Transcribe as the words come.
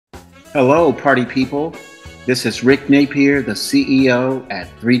Hello, party people. This is Rick Napier, the CEO at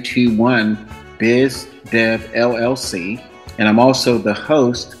 321 Biz Dev LLC, and I'm also the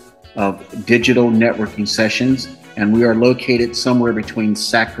host of Digital Networking Sessions, and we are located somewhere between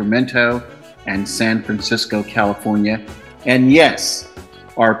Sacramento and San Francisco, California. And yes,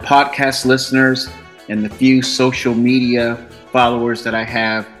 our podcast listeners and the few social media followers that I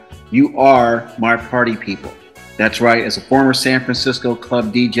have, you are my party people. That's right, as a former San Francisco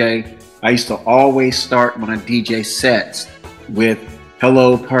club DJ, I used to always start my DJ sets with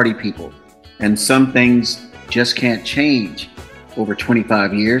hello party people. And some things just can't change over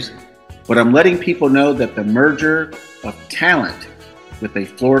 25 years. But I'm letting people know that the merger of talent with a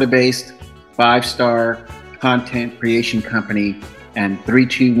Florida-based 5-star content creation company and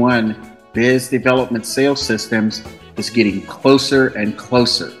 321 Biz Development Sales Systems is getting closer and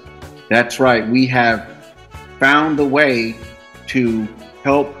closer. That's right, we have found a way to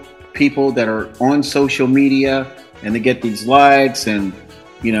help people that are on social media and they get these likes and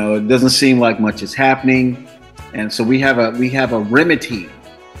it doesn't seem like much is happening, and so we have a remedy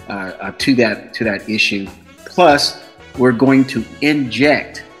to that issue. Plus, we're going to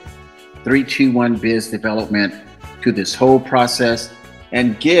inject 321 Biz Development to this whole process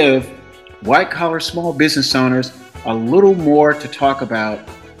and give white collar small business owners a little more to talk about.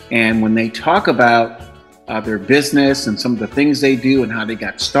 And when they talk about their business and some of the things they do and how they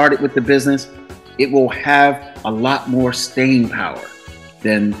got started with the business, it will have a lot more staying power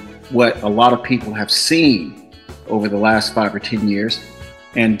than what a lot of people have seen over the last 5 or 10 years.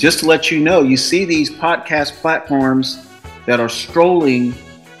 And just to let you know, you see these podcast platforms that are scrolling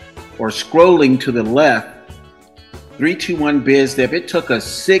to the left. 321 Biz Dev, it took us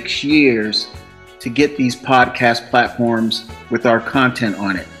 6 years to get these podcast platforms with our content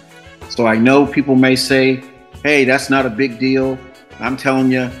on it. So I know people may say, hey, that's not a big deal. I'm telling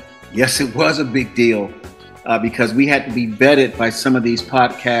you, yes, it was a big deal because we had to be vetted by some of these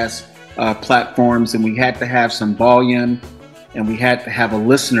podcast platforms, and we had to have some volume, and we had to have a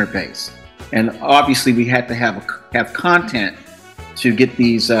listener base. And obviously we had to have content to get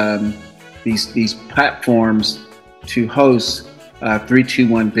these platforms to host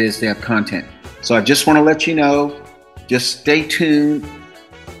 321 Biz Dev content. So I just want to let you know, just stay tuned.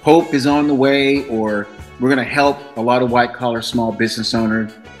 Hope is on the way, or we're going to help a lot of white collar small business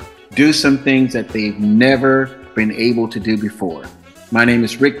owners do some things that they've never been able to do before. My name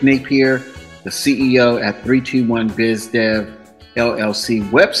is Rick Napier, the CEO at 321 Biz Dev LLC.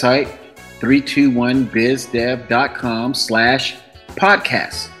 Website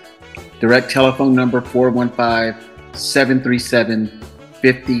 321bizdev.com/podcast. Direct telephone number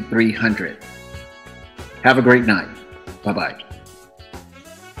 415-737-5300. Have a great night. Bye-bye.